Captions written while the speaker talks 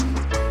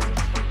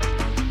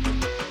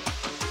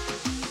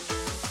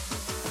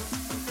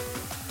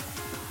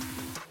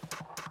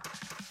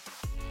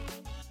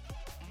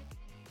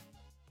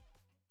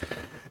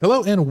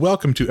Hello and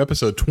welcome to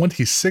episode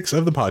 26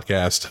 of the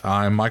podcast.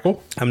 I'm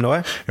Michael. I'm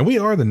Noah. And we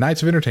are the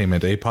Knights of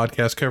Entertainment, a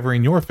podcast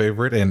covering your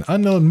favorite and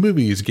unknown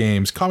movies,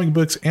 games, comic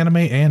books, anime,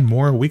 and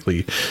more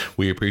weekly.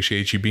 We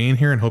appreciate you being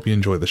here and hope you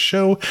enjoy the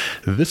show.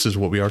 This is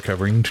what we are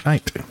covering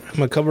tonight. I'm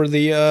going to cover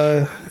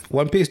the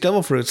One Piece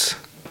Devil Fruits.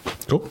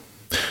 Cool.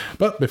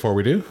 But before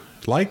we do,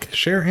 like,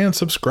 share, and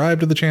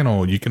subscribe to the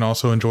channel. You can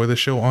also enjoy the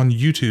show on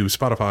YouTube,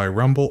 Spotify,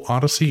 Rumble,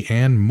 Odyssey,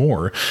 and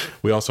more.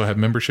 We also have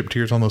membership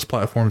tiers on those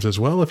platforms as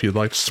well if you'd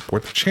like to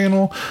support the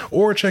channel,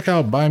 or check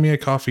out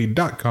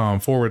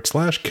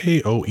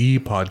buymeacoffee.com/KOE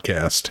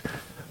podcast.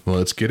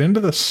 Let's get into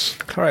this.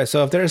 All right,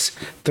 so if there's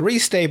three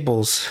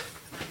staples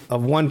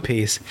of One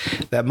Piece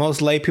that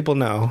most lay people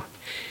know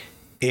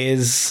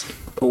is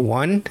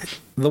one,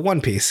 the One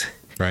Piece.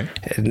 Right.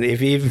 And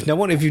if you've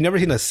never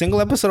seen a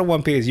single episode of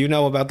One Piece, you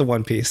know about the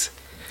One Piece,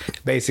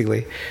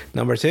 basically.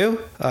 Number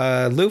two,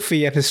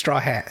 Luffy and his straw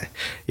hat.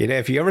 You know,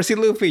 if you ever see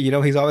Luffy, you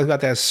know he's always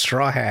got that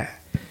straw hat.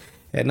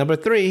 And number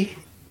three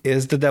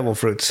is the Devil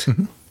Fruits.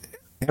 Mm-hmm.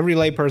 Every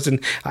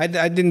layperson, I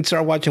didn't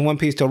start watching One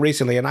Piece till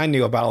recently, and I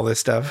knew about all this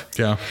stuff.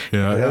 Yeah.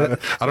 I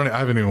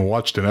haven't even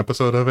watched an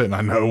episode of it, and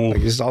I know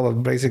just all the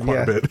basic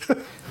quite a bit.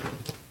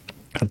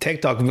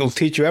 TikTok will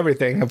teach you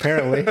everything,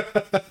 apparently.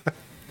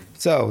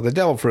 So, the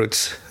Devil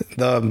Fruits,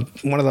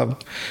 one of the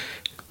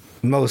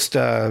most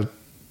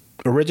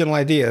original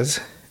ideas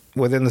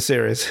within the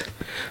series,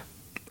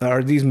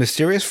 are these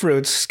mysterious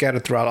fruits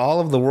scattered throughout all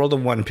of the world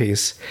of One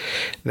Piece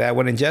that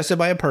when ingested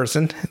by a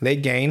person, they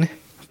gain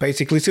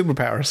basically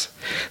superpowers,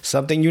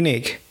 something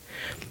unique.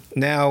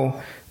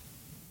 Now,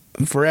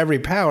 for every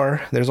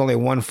power, there's only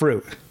one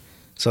fruit.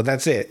 So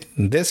that's it.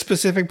 This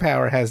specific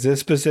power has this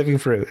specific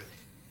fruit.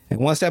 And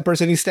once that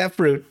person eats that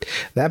fruit,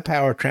 that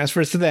power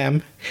transfers to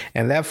them,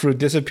 and that fruit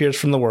disappears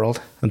from the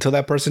world until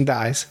that person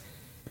dies.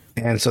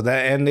 And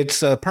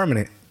it's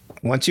permanent.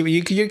 Once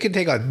you can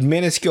take a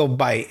minuscule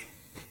bite,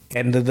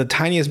 and the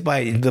tiniest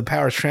bite, the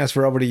powers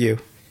transfer over to you.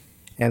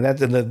 And that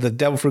the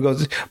devil fruit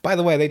goes. By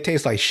the way, they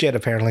taste like shit.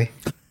 Apparently,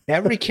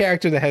 every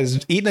character that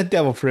has eaten a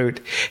devil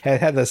fruit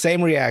has had the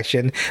same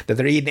reaction, that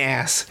they're eating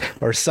ass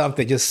or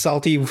something, just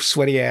salty,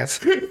 sweaty ass.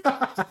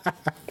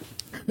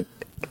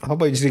 I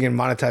hope you just didn't get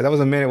monetized. That was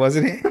a minute,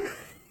 wasn't it?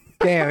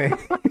 Damn it.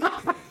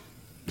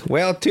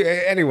 Well,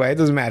 anyway, it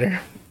doesn't matter.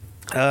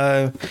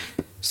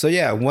 So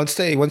yeah, once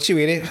you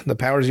eat it, the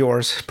power's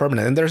yours,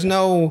 permanent. And there's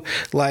no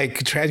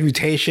like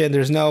transmutation.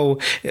 There's no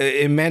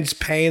immense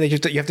pain that you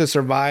have to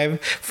survive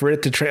for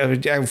it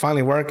to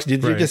finally work.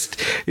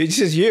 It's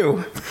just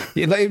you.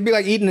 It'd be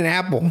like eating an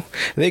apple.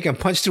 They can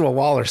punch through a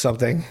wall or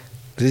something.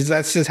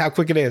 That's just how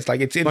quick it is.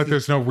 Like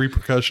there's no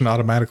repercussion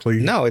automatically.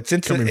 No, it's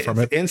coming from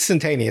it.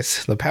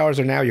 Instantaneous. The powers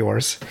are now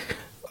yours.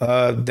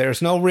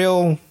 There's no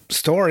real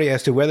story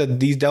as to whether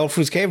these devil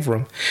fruits came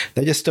from.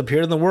 They just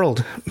appeared in the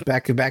world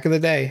back in the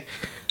day.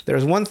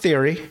 There's one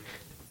theory,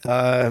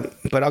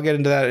 but I'll get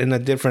into that in a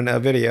different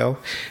video.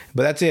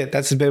 But that's it.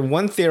 That's been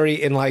one theory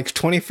in like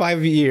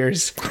 25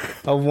 years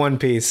of One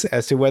Piece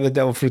as to where the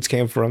devil fruits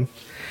came from.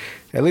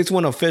 At least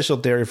one official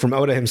theory from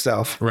Oda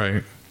himself.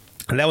 Right.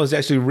 And that was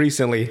actually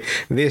recently,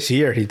 this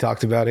year, he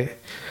talked about it.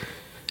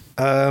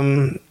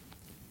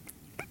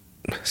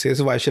 See, this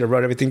is why I should have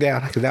wrote everything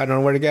down, because now I don't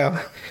know where to go.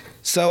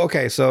 So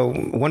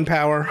one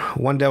power,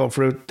 one devil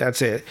fruit,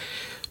 that's it.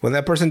 When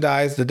that person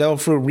dies, the devil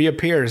fruit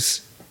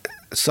reappears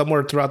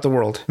somewhere throughout the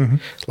world. Mm-hmm.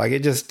 Like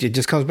it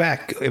just comes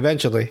back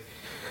eventually.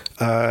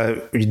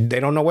 They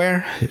don't know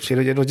where.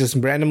 It'll just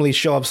randomly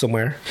show up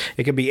somewhere.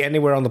 It could be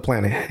anywhere on the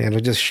planet, and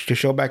it'll just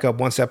show back up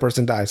once that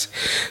person dies.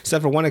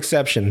 Except for one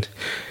exception.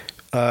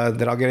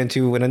 That I'll get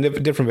into in a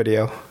different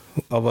video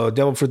of a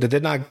devil fruit that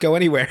did not go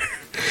anywhere.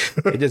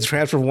 It just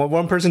transferred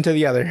one person to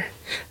the other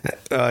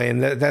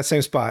in that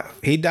same spot.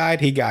 He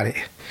died, he got it.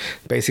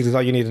 Basically, is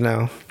all you need to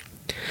know.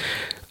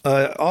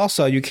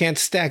 Also, you can't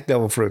stack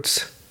devil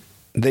fruits.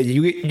 That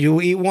you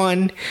eat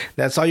one,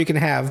 that's all you can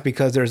have,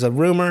 because there's a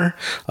rumor,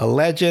 a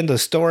legend, a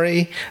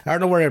story. I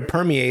don't know where it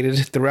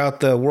permeated throughout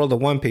the world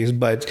of One Piece,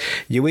 but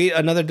you eat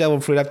another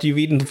devil fruit after you've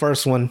eaten the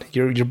first one,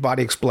 your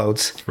body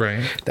explodes.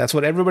 Right. That's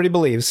what everybody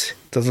believes.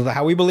 This is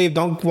how we believe.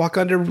 Don't walk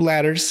under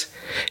ladders.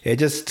 It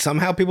just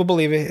somehow people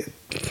believe it.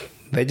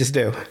 They just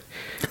do.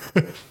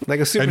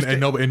 Like a super.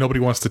 and nobody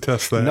wants to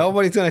test that.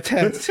 Nobody's gonna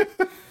test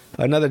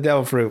another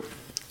devil fruit,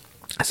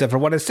 except for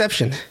one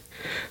exception.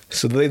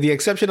 So the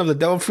exception of the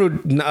devil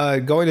fruit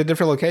going to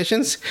different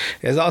locations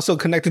is also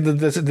connected to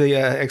the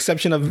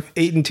exception of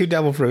eating two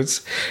devil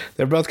fruits.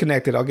 They're both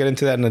connected. I'll get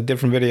into that in a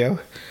different video.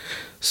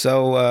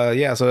 So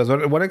so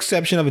there's one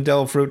exception of a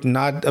devil fruit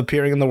not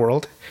appearing in the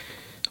world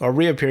or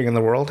reappearing in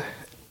the world,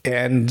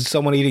 and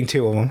someone eating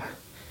two of them.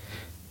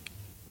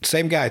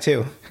 Same guy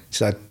too.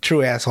 He's a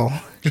true asshole.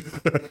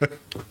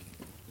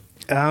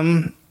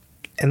 And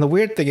the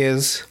weird thing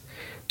is,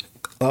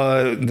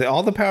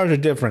 all the powers are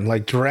different,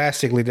 like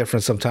drastically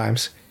different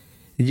sometimes.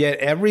 Yet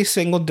every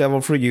single devil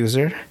fruit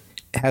user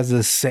has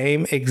the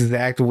same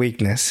exact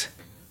weakness.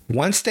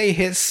 Once they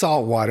hit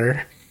salt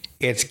water,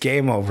 it's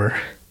game over.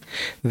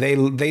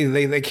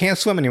 they can't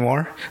swim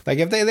anymore. Like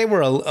if they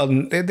were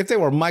if they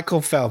were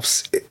Michael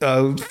Phelps,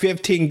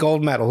 15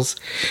 gold medals,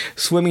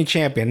 swimming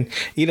champion,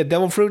 eat a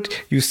devil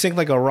fruit, you sink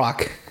like a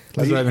rock.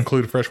 Does that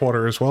include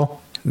freshwater as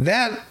well?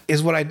 That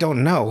is what I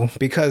don't know,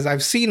 because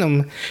I've seen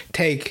them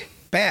take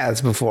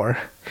baths before,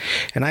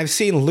 and I've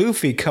seen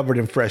Luffy covered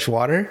in fresh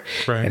water,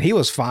 right, and he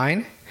was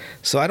fine.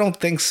 So I don't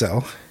think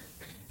so.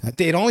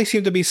 It only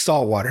seemed to be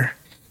salt water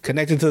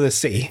connected to the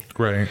sea.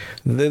 Right.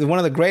 One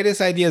of the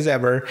greatest ideas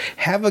ever: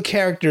 have a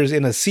characters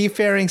in a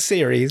seafaring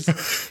series,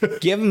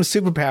 give them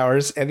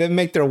superpowers, and then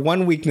make their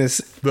one weakness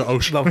the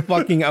ocean, the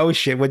fucking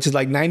ocean, which is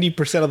like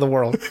 90% of the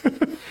world.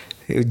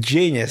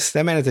 Genius.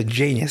 That man is a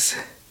genius.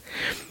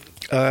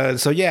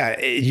 So yeah,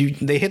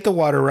 they hit the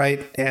water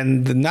right,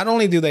 and not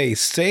only do they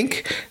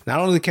sink, not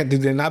only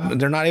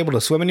they're not able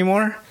to swim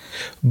anymore,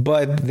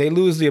 but they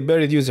lose the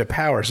ability to use their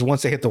powers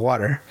once they hit the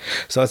water.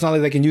 So it's not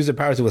like they can use their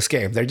powers to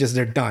escape.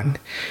 They're done.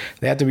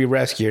 They have to be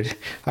rescued.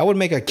 I would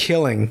make a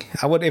killing.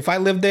 If I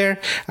lived there,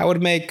 I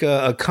would make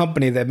a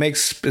company that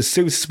makes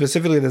suits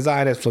specifically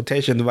designed as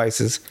flotation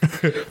devices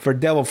for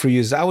devil fruit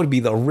users. I would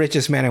be the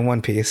richest man in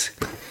One Piece.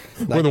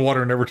 Where the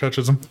water never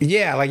touches them.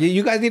 Yeah, like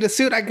you guys need a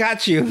suit, I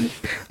got you.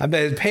 I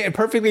bet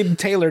perfectly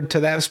tailored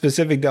to that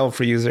specific devil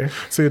fruit user.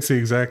 See, it's the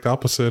exact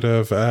opposite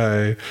of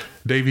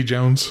Davy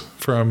Jones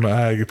from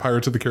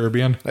Pirates of the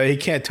Caribbean. He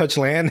can't touch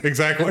land.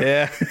 Exactly.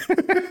 Yeah.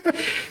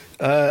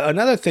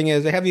 Another thing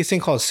is they have these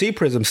things called sea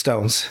prism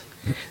stones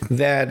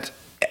that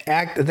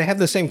they have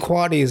the same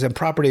qualities and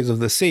properties of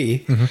the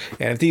sea.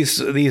 Mm-hmm. And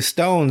if these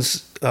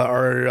stones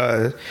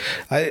are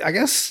I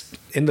guess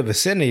in the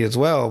vicinity as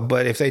well,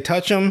 but if they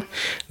touch them,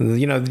 they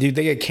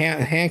get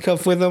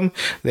handcuffed with them,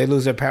 they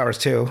lose their powers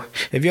too.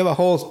 If you have a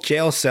whole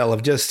jail cell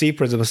of just sea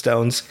prism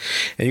stones,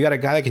 and you got a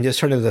guy that can just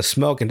turn into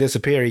smoke and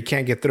disappear, he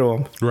can't get through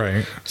them.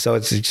 Right. So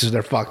it's just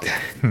they're fucked.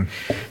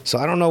 So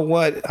I don't know.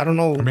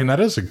 I mean, that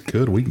is a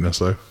good weakness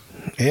though.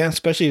 Yeah,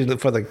 especially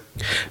for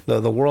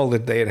the world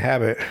that they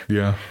inhabit.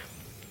 Yeah.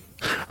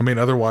 I mean,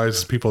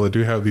 otherwise, people that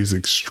do have these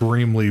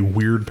extremely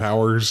weird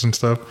powers and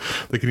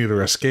stuff, they can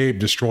either escape,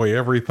 destroy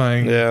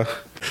everything. Yeah.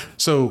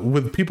 So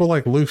with people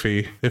like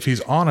Luffy, if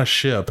he's on a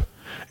ship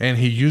and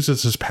he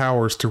uses his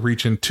powers to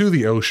reach into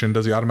the ocean,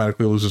 does he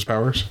automatically lose his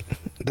powers?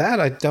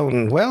 That I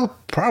don't. Well,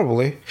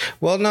 probably.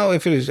 Well, no.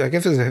 If his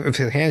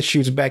hand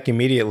shoots back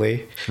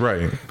immediately.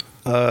 Right.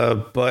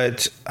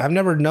 But I've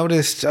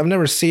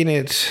never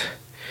seen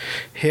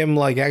him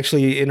like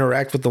actually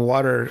interact with the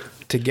water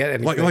to get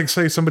anything. Like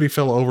say somebody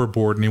fell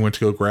overboard and he went to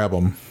go grab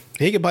him.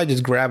 He could probably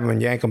just grab him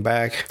and yank him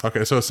back.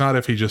 Okay, so it's not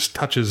if he just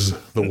touches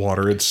the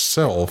water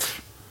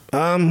itself.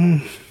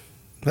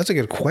 That's a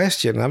good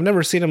question. I've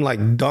never seen him like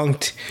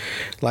dunked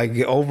like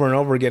over and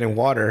over again in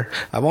water.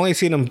 I've only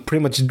seen him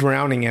pretty much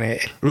drowning in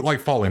it. Like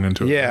falling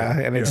into it. Yeah,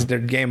 and it's their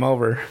game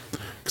over.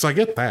 Because I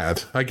get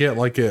that. I get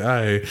like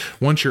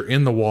once you're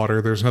in the water,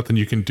 there's nothing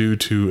you can do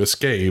to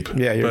escape.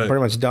 Yeah, you're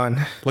pretty much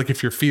done. Like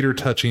if your feet are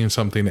touching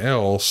something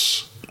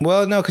else.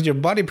 Well, no, because your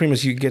body pretty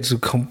much gets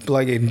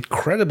like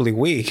incredibly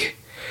weak.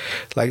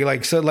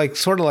 Like sort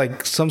of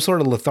like some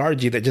sort of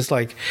lethargy that just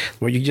like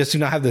where you just do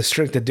not have the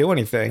strength to do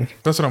anything.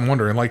 That's what I'm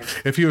wondering. Like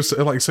if he was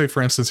like, say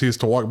for instance, he was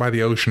to walk by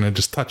the ocean and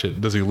just touch it,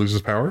 does he lose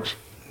his powers?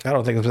 I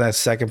don't think it's that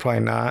second.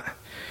 Probably not.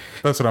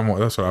 That's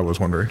what I was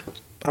wondering.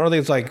 I don't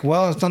think it's like,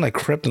 well, it's not like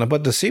kryptonite,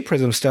 but the sea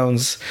prism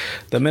stones,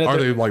 are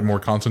they like more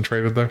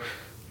concentrated though?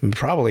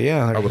 Probably,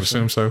 yeah. I would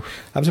assume so.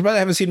 I'm surprised I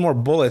haven't seen more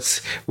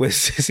bullets with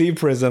sea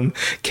prism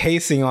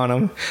casing on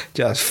them,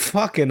 just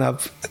fucking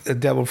up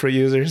devil fruit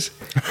users.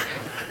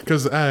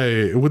 Because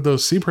with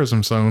those sea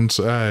prism stones,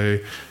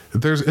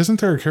 isn't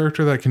there a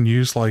character that can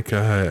use like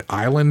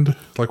island,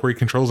 like where he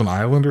controls an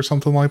island or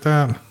something like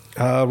that?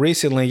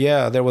 Recently,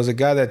 yeah, there was a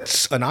guy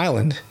that's an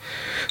island.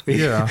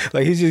 Yeah,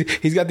 like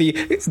he's got the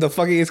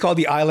fucking. It's called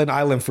the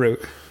island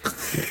fruit.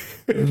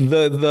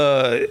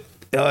 the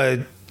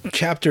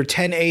chapter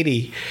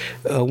 1080,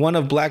 one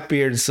of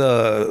Blackbeard's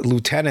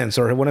lieutenants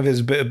or one of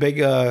his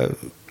big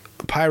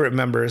pirate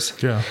members,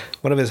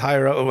 one of his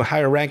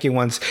higher ranking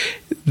ones,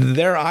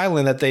 their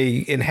island that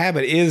they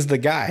inhabit is the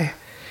guy.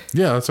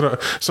 Yeah, that's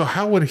what. So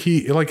how would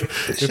he like?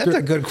 That's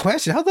a good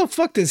question. How the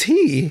fuck does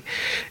he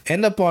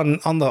end up on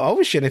the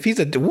ocean if he's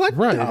what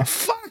the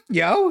fuck,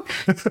 yo?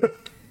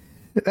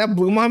 That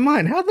blew my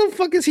mind. How the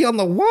fuck is he on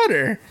the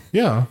water?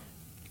 Yeah.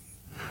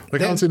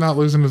 Like, how is he not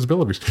losing his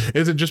abilities?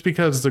 Is it just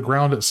because the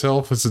ground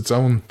itself is its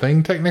own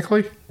thing,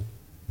 technically?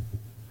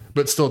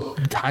 But still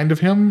kind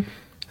of him?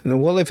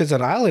 Well, if it's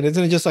an island,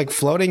 isn't it just like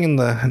floating in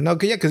the... No,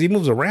 yeah, because he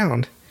moves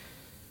around.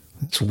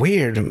 It's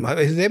weird.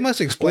 They must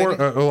explain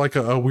it. Like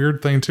a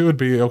weird thing, too, would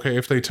be, okay,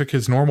 if they took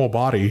his normal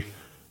body,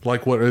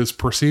 like what is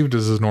perceived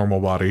as his normal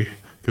body,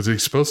 because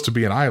he's supposed to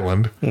be an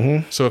island.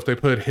 Mm-hmm. So if they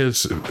put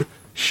his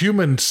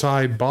human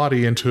side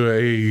body into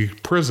a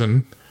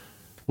prison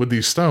with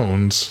these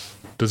stones...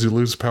 Does he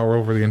lose power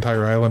over the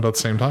entire island at the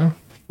same time?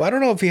 I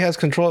don't know if he has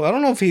control. I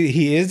don't know if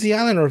he is the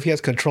island or if he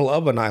has control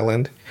of an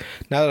island.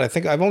 Now that I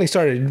think, I've only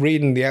started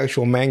reading the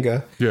actual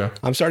manga. Yeah.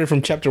 I'm starting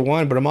from chapter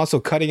 1, but I'm also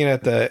cutting it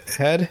at the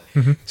head.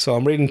 So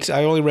I'm reading.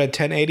 I only read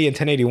 1080 and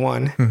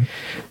 1081.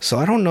 So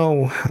I don't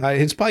know.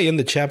 It's probably in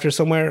the chapter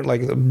somewhere,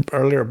 like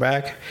earlier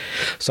back.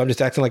 So I'm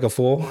just acting like a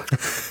fool.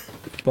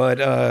 But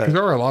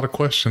there are a lot of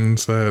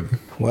questions that.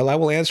 well, I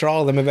will answer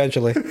all of them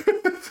eventually.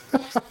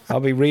 I'll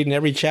be reading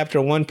every chapter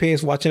of One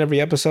Piece, watching every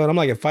episode. I'm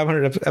like at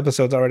 500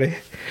 episodes already.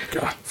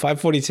 God.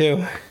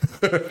 542.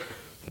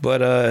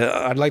 But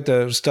I'd like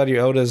to study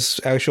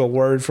Oda's actual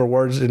word for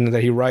words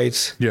that he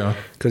writes. Yeah.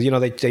 Because,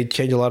 they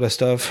change a lot of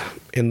stuff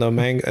in the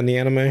manga and the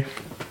anime.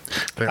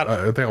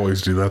 They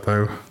always do that,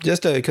 though.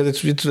 Just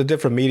because it's a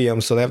different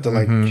medium, so they have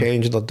to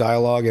change the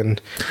dialogue.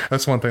 And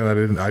that's one thing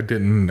that I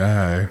didn't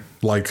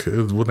like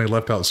when they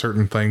left out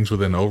certain things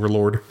within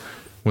Overlord.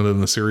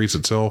 Within the series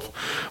itself,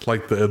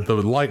 like the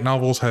light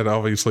novels had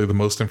obviously the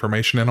most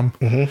information in them.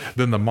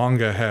 Then the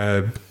manga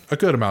had a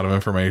good amount of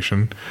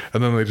information,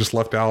 and then they just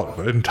left out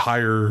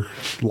entire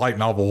light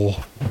novel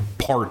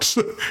parts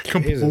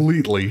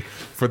completely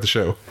for the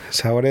show. That's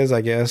how it is, I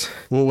guess.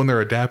 Well, when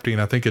they're adapting,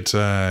 I think it's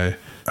I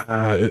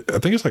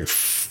think it's like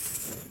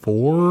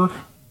 4,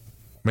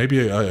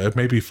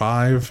 maybe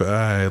 5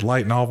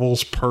 light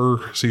novels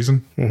per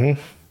season.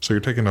 So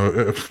you're taking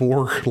a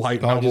 4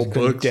 light novel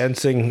books.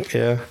 Condensing,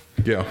 yeah.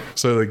 Yeah,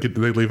 so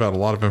they leave out a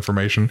lot of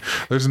information.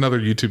 There's another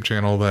YouTube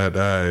channel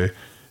that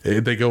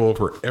they go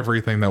over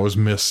everything that was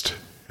missed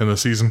in the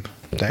season.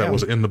 Damn. That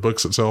was in the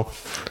books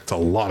itself. It's a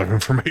lot of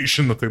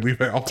information that they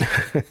leave out.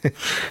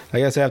 I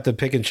guess I have to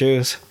pick and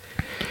choose.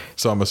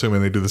 So I'm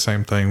assuming they do the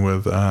same thing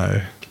with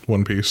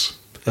One Piece.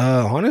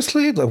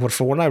 Honestly,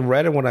 for what I've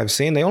read and what I've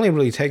seen, they only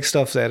really take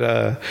stuff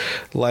that,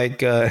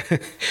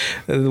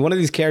 one of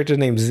these characters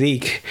named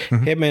Zeke,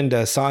 him and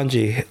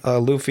Sanji,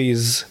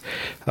 Luffy's,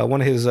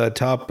 one of his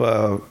top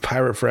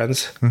pirate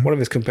friends, one of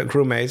his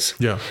crewmates.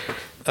 Yeah.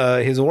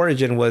 His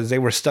origin was they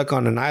were stuck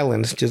on an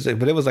island,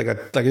 but it was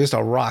like just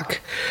a rock,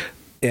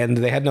 and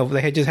they had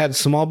just had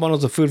small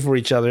bundles of food for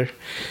each other.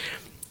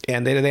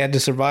 And they had to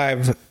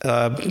survive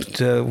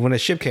when a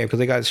ship came because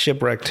they got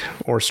shipwrecked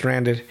or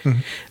stranded.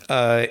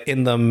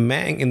 In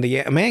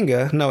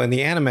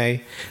the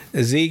anime,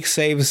 Zeke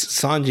saves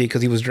Sanji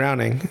because he was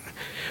drowning.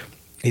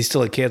 He's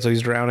still a kid, so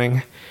he's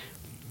drowning,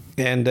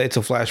 and it's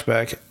a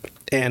flashback.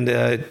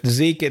 And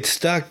Zeke gets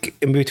stuck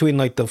in between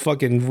like the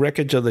fucking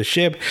wreckage of the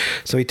ship,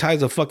 so he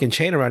ties a fucking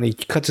chain around. He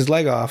cuts his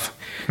leg off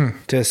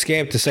to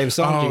escape to save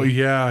Sanji. Oh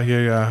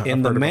yeah.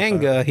 In the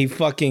manga, he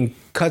fucking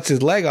cuts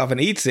his leg off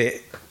and eats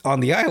it on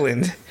the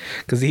island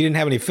because he didn't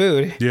have any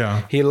food.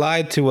 Yeah. He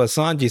lied to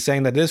Sanji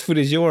saying that this food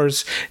is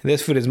yours and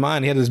this food is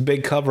mine. He had this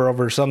big cover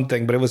over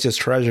something, but it was just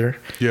treasure.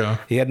 Yeah.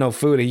 He had no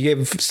food. He gave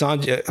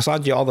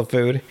Sanji all the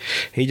food.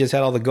 He just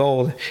had all the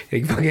gold.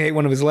 He fucking ate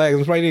one of his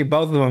legs. Why did he eat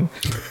both of them?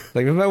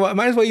 Like,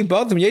 might as well eat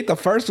both of them. You ate the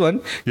first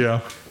one.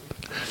 Yeah.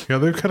 Yeah,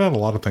 they've cut out a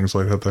lot of things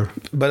like that, though.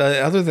 But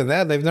other than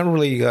that, they've never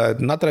really,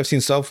 not that I've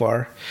seen so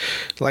far,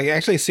 like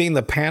actually seeing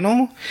the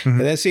panel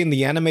and then seeing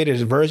the animated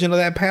version of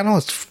that panel,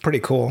 it's pretty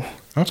cool.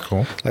 That's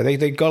cool. Like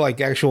they go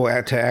like actual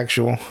to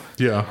actual.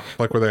 Yeah,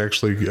 like where they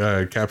actually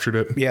captured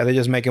it. Yeah, they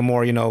just make it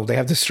more, they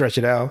have to stretch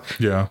it out.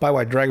 Yeah. By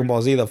why Dragon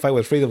Ball Z, the fight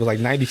with Frieza was like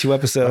 92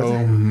 episodes.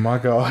 Oh my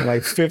God.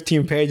 Like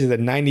 15 pages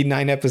and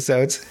 99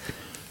 episodes.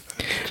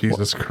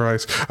 Jesus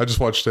Christ. I just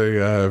watched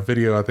a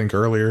video, I think,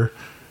 earlier.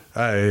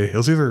 It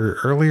was either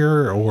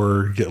earlier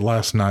or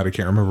last night, I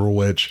can't remember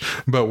which,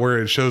 but where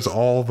it shows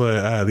all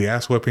the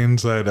ass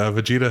whippings that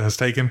Vegeta has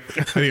taken,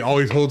 and he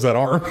always holds that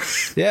arm.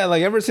 Yeah,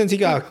 like ever since he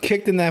got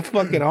kicked in that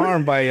fucking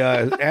arm by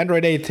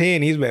Android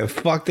 18, he's been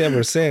fucked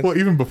ever since. Well,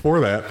 even before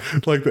that,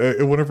 like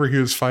whenever he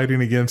was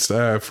fighting against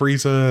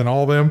Frieza and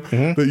all them,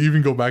 that you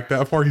even go back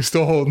that far, he's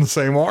still holding the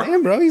same arm.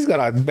 Damn, bro, he's got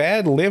a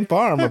bad limp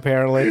arm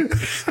apparently.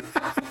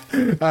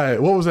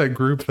 What was that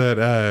group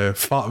that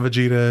fought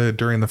Vegeta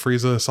during the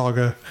Frieza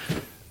saga?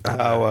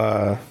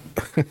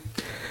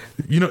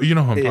 You know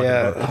who I'm talking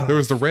about. There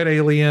was the red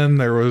alien.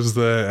 There was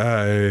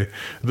the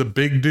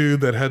big dude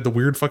that had the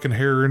weird fucking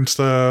hair and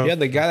stuff. Yeah,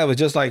 the guy that was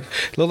just like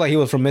looked like he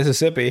was from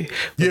Mississippi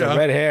with the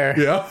red hair.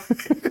 Yeah,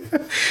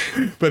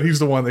 but he's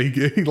the one that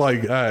he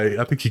like.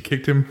 I think he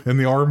kicked him in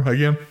the arm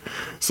again.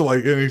 So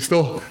like, and he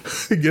still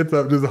gets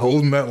up just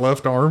holding that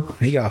left arm.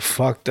 He got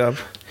fucked up.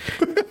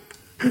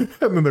 And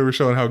then they were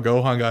showing how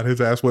Gohan got his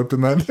ass whipped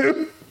in that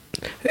too.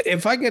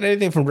 If I get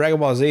anything from Dragon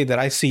Ball Z that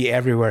I see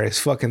everywhere, it's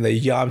fucking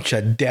the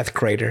Yamcha death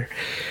crater.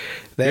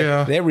 They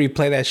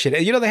replay that shit.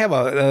 They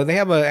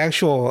have a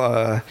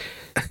actual.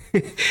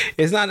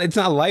 It's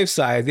not life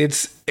size.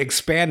 It's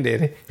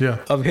expanded. Yeah.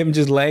 Of him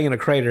just laying in a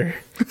crater,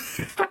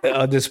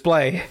 a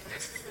display.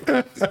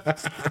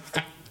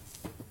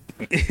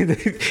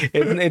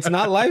 It's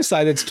not life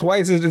size. It's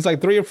twice. It's like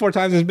 3 or 4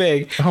 times as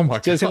big. Oh my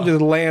God! Just him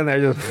just laying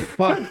there, just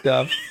fucked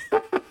up.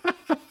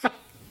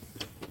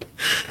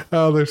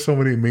 Oh, there's so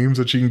many memes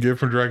that you can get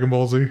from Dragon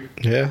Ball Z.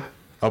 Yeah,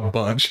 a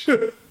bunch.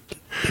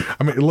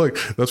 I mean, look,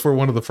 that's where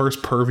one of the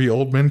first pervy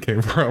old men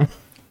came from.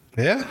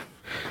 Yeah,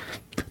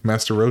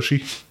 Master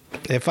Roshi.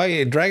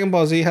 Dragon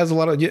Ball Z has a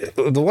lot of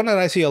the one that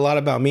I see a lot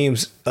about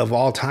memes of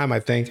all time. I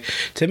think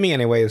to me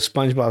anyway is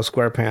SpongeBob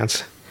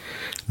SquarePants.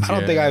 I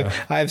don't think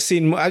I've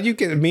seen you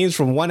get memes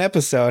from one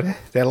episode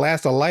that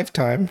last a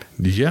lifetime.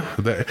 Yeah,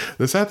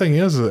 the sad thing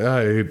is,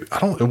 I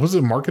don't. Was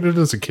it marketed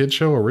as a kid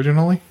show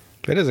originally?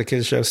 It is a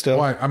kid's show still.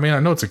 Well, I mean, I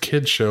know it's a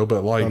kid's show,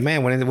 but like, oh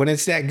man, when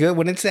it's that good,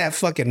 when it's that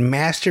fucking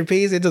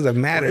masterpiece, it doesn't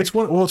matter. It's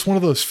one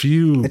of those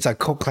few. It's a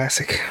cult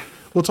classic.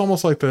 Well, it's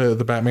almost like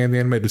the Batman the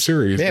animated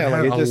series. Yeah,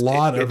 it had a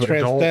lot of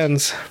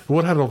transcends.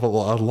 What had a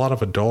lot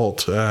of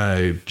adult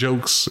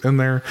jokes in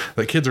there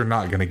that kids are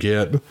not going to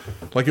get.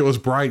 Like it was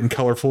bright and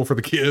colorful for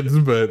the kids,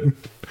 but I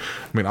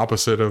mean,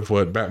 opposite of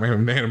what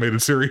Batman the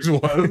animated series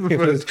was. It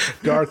was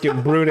dark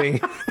and brooding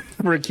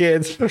for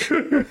kids.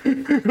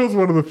 It was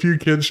one of the few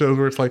kids shows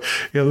where it's like,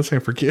 yeah, this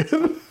ain't for kids.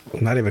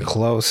 Not even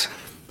close.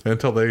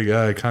 Until they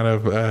kind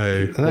of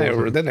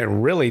then they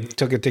really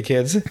took it to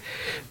kids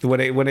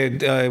when it went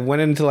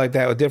into like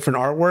that with different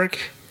artwork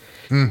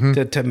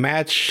to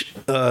match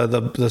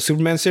the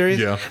Superman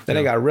series. Yeah, then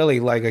it got really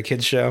like a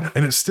kid's show.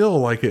 And it's still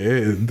like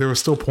there was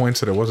still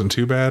points that it wasn't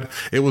too bad.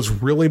 It was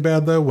really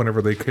bad though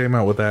whenever they came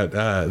out with that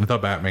the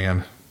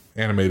Batman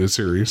animated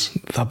series.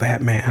 The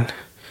Batman.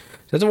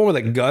 That's the one where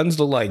the guns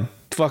look like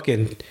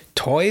fucking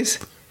toys.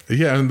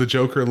 Yeah, and the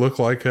Joker looked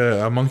like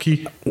a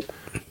monkey.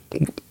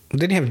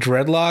 Didn't he have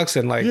dreadlocks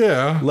and like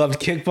loved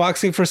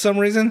kickboxing for some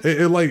reason?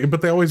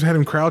 But they always had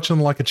him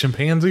crouching like a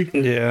chimpanzee.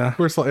 Yeah.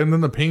 Where it's like, and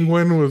then the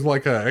Penguin was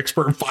like an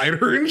expert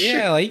fighter and shit.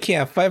 Yeah, like he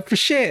can't fight for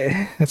shit.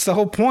 That's the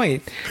whole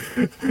point.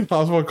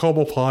 Oswald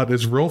Cobblepot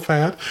is real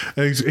fat,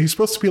 and he's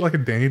supposed to be like a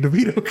Danny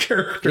DeVito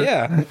character.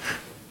 Yeah.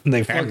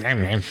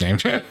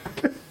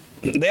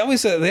 They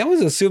always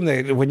assume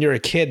that when you're a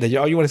kid that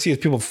all you want to see is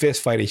people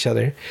fist fight each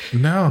other.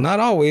 No, not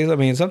always. I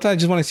mean, sometimes you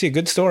just want to see a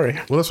good story.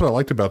 Well, that's what I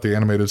liked about the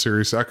animated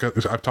series.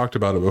 I've talked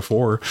about it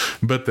before,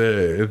 but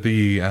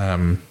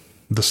the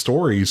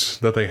stories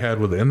that they had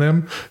within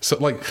them. So,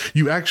 like,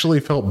 you actually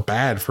felt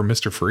bad for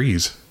Mr.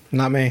 Freeze.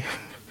 Not me.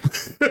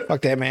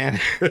 Fuck that man.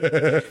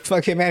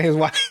 Fuck him and his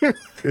wife.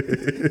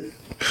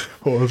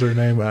 What was her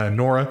name?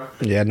 Nora.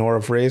 Yeah,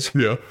 Nora Freeze.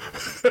 Yeah.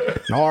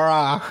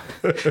 Nora.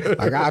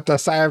 I got to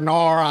save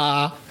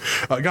Nora.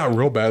 It got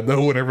real bad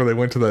though whenever they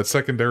went to that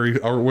secondary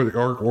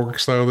artwork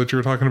style that you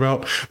were talking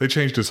about. They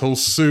changed his whole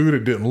suit.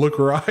 It didn't look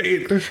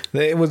right.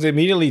 It was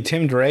immediately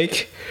Tim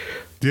Drake.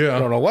 Yeah. I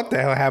don't know what the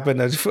hell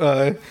happened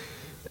to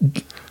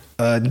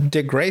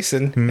Dick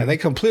Grayson, and they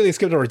completely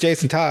skipped over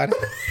Jason Todd.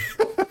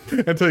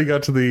 Until you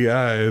got to the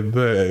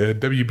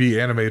WB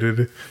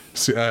animated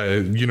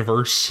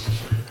universe,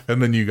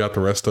 and then you got the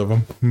rest of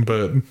them.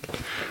 But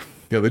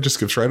yeah, they just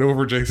skips right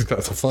over Jason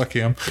Todd. So fuck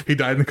him. He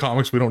died in the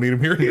comics. We don't need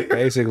him here.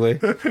 Basically.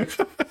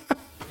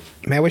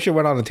 Man, we should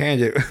went on a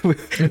tangent. We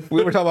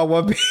were talking about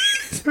One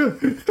Piece.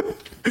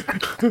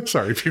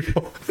 Sorry,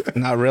 people.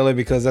 Not really,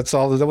 because that's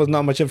all. There was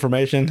not much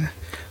information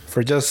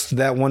for just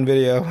that one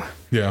video.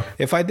 Yeah.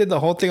 If I did the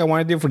whole thing I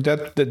wanted to do for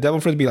the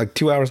Devil Fruit, it'd be like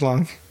 2 hours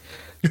long.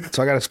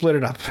 So I got to split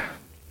it up.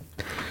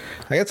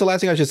 I guess the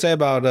last thing I should say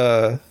about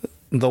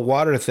the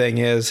water thing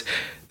is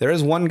there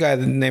is one guy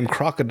named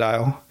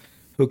Crocodile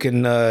who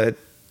can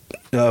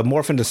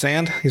morph into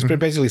sand. He's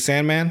basically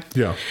Sandman.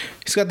 Yeah.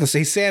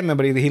 He's Sandman,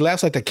 but he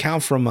laughs like the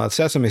Count from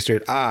Sesame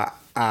Street. Ah.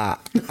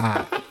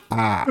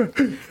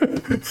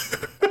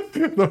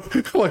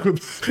 Like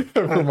it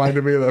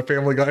reminded me of that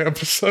Family Guy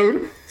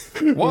episode.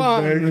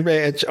 One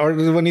bitch, or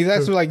when he's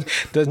actually like,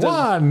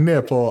 one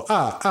nipple,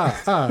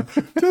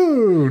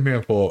 two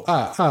nipple,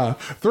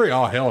 three.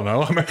 Oh hell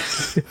no!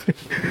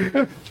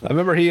 I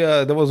remember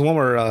there was one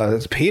where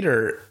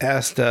Peter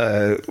asked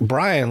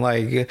Brian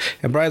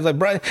and Brian's like,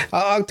 Brian,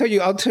 I'll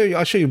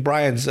show you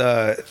Brian's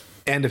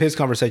end of his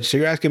conversation. So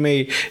you're asking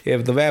me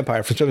if the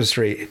vampire from Sesame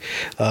Street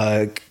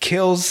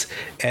kills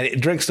and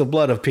it drinks the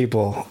blood of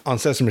people on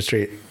Sesame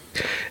Street?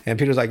 And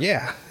Peter's like,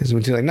 yeah. He's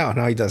like, no,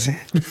 he doesn't.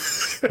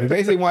 He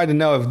basically wanted to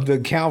know if the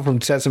Count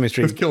from Sesame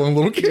Street is killing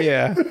little kids.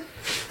 Yeah.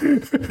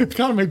 It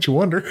kind of makes you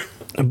wonder.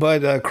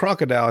 But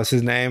Crocodile is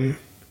his name,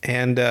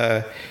 and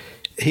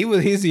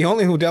he's the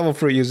only devil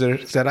fruit user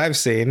that I've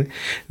seen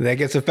that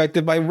gets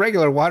affected by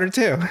regular water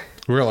too.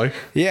 Really?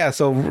 Yeah,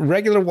 so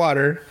regular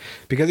water,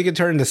 because he can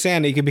turn into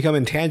sand, he can become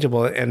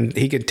intangible, and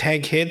he can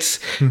tank hits.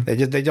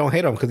 They don't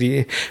hit him, because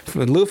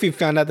Luffy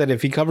found out that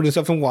if he covered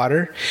himself in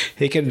water,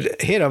 he could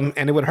hit him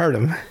and it would hurt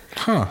him.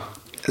 Huh.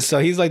 So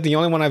he's like the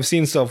only one I've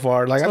seen so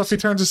far. Like, so if he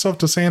turns himself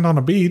to sand on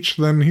a beach,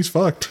 then he's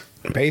fucked.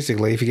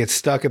 Basically, if he gets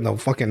stuck in the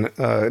fucking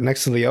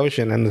next to the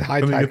ocean and the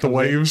high tide, get the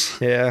waves.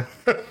 Yeah.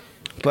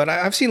 But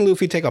I've seen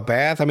Luffy take a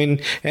bath. I mean,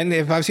 and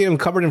if I've seen him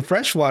covered in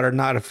fresh water,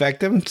 not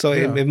affect him. So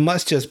it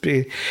must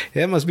be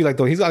like,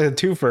 he's like a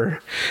twofer.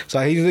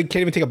 So he can't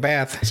even take a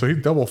bath. So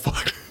he's double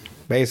fucked.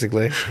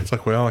 Basically. It's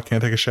like, well, I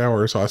can't take a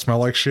shower, so I smell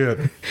like shit.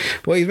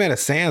 Well, he's made of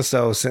sand,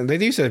 so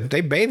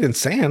they bathe in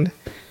sand.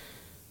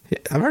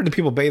 I've heard that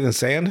people bathe in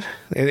sand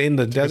in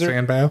the desert.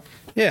 Sand bath?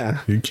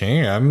 Yeah. You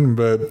can,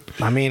 but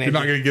I mean, you're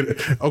not going to get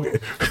it. Okay.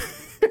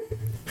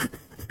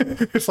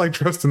 It's like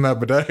trusting that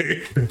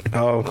bidet.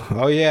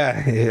 Oh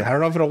yeah. I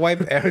don't know if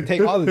it'll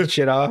take all this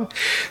shit off.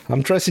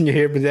 I'm trusting you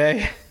here,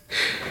 bidet.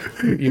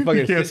 You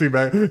fucking Can't see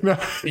back. No.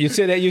 You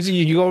say that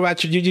you go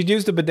about you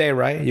use the bidet,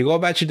 right? You go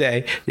about your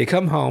day. You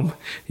come home.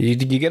 You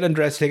get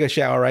undressed, take a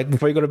shower, right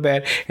before you go to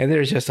bed, and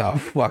there's just a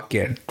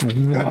fucking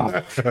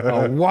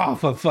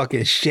waft of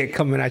fucking shit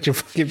coming out your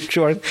fucking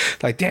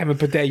shorts. Like, damn it,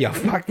 bidet, you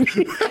fuck me.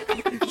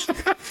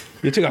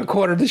 You took a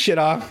quarter of the shit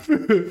off.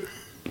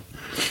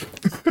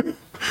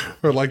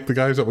 Or like the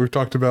guys that we've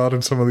talked about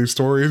in some of these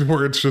stories,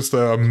 where it's just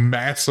a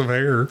mass of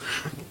hair.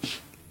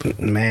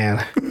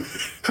 Man.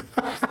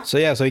 So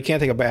you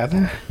can't take a bath.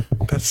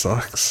 That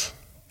sucks.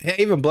 Yeah,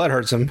 even blood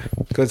hurts him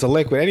because it's a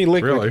liquid. Any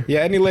liquid. Really? Yeah,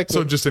 any liquid.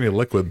 So just any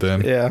liquid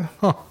then. Yeah.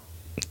 Huh.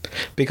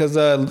 Because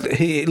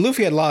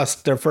Luffy had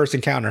lost their first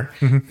encounter.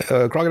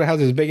 Crocodile has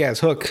this big ass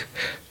hook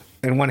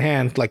in one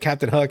hand, like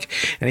Captain Hook,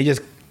 and he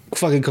just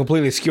fucking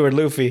completely skewered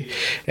Luffy.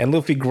 And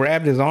Luffy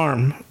grabbed his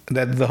arm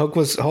that the hook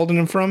was holding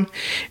him from,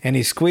 and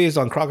he squeezed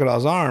on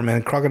Crocodile's arm,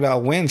 and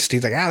Crocodile winced.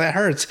 He's like, "Ah, that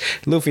hurts."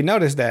 Luffy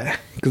noticed that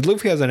because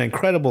Luffy has an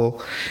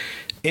incredible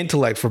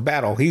intellect for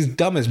battle. He's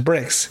dumb as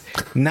bricks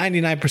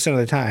 99% of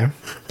the time.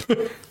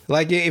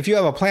 Like, if you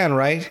have a plan,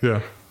 right?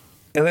 Yeah.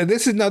 And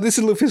this is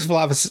Luffy's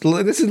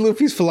philosophy. This is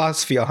Luffy's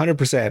philosophy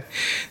 100%.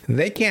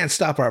 They can't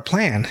stop our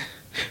plan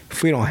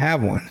if we don't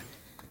have one.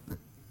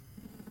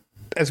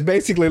 That's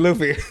basically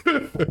Luffy.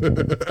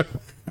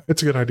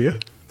 It's a good idea.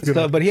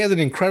 But he has an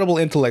incredible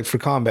intellect for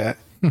combat.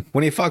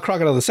 When he fought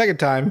Crocodile the second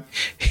time,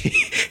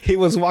 he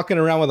was walking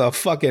around with a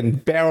fucking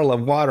barrel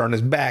of water on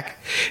his back.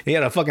 He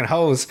had a fucking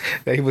hose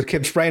that he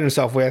kept spraying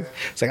himself with.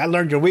 It's like, I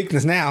learned your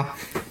weakness now.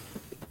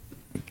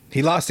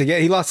 He lost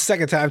again. He lost the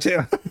second time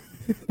too.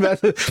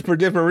 For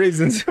different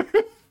reasons.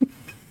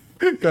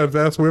 Got his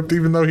ass whipped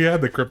even though he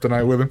had the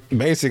kryptonite with him.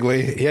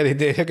 Basically,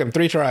 it took him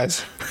 3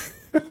 tries.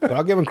 But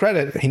I'll give him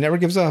credit. He never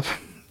gives up.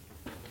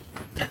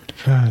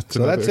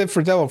 So that's it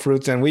for Devil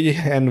Fruits, and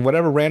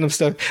whatever random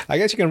stuff. I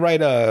guess you can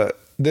write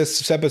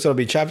this episode will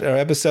be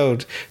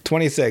episode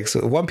 26,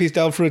 One Piece,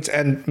 Devil Fruits,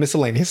 and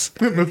miscellaneous.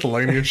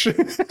 Miscellaneous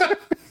shit.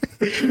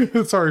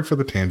 Sorry for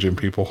the tangent,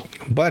 people.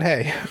 But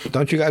hey,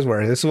 don't you guys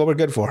worry. This is what we're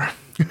good for.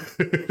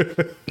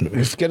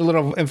 Just get a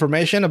little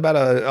information about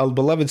a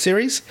beloved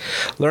series,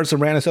 learn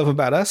some random stuff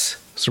about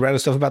us, some random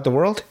stuff about the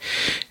world,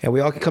 and we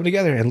all can come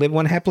together and live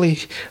one happily.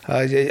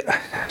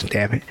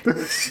 Damn it.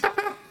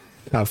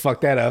 I'll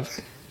fuck that up.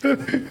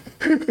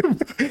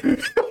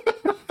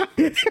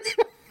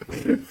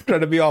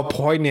 Trying to be all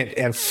poignant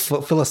and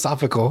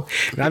philosophical,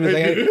 and I'm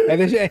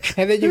just like,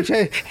 and then you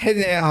say,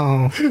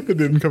 it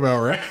didn't come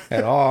out right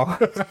at all.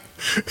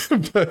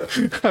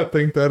 But I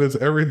think that is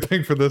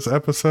everything for this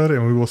episode,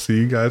 and we will see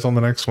you guys on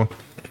the next one.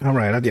 All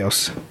right,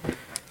 adios.